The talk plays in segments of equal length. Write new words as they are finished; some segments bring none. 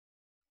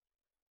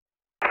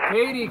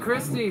Katie,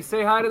 Christy,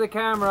 say hi to the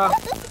camera.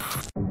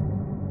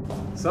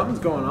 Something's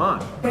going on.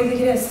 What do you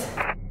think it is?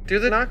 Do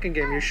the knocking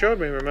game you showed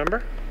me,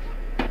 remember?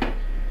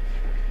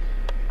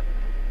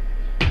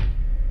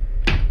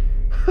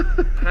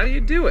 How do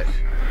you do it?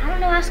 I don't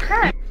know, ask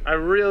her. I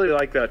really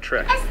like that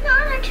trick. It's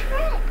not a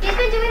trick. She's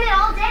been doing it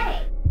all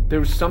day.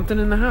 There was something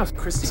in the house.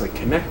 Christy's like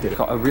connected.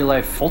 A real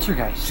life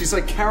poltergeist. She's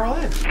like Carol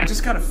Ann. I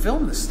just gotta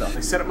film this stuff.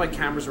 I set up my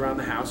cameras around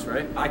the house,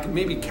 right? I can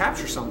maybe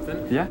capture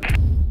something. Yeah.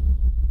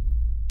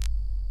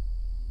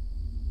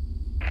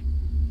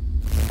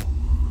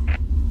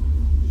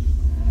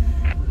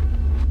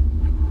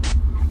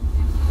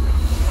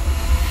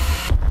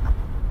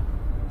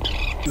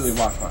 Julie,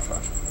 watch.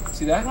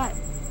 See that? What?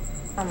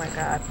 Oh my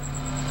God.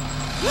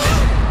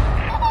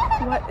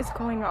 What is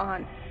going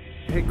on?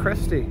 Hey,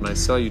 Christy. I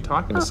saw you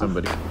talking to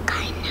somebody.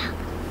 Kinda.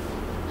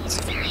 He's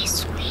very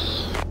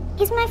sweet.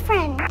 He's my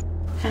friend.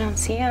 I don't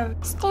see him.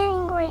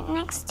 Standing right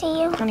next to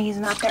you. Honey, he's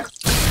not there.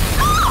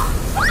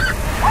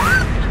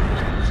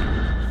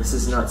 This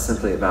is not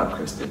simply about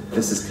Christy.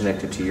 This is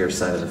connected to your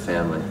side of the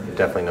family. It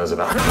definitely knows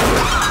about her.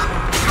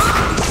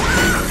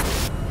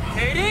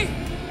 Katie?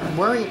 I'm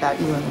worried about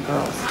you and the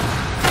girls.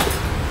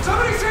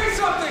 Somebody say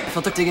something! I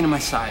felt it digging in my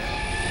side.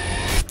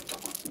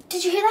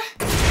 Did you hear that?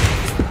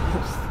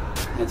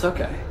 It's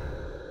okay.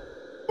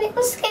 It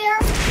was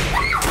scared.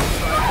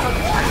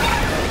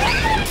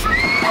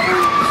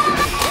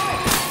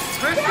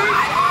 Christy!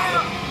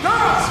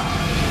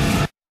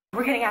 Girls!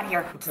 We're getting out of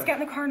here. Just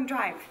get in the car and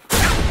drive.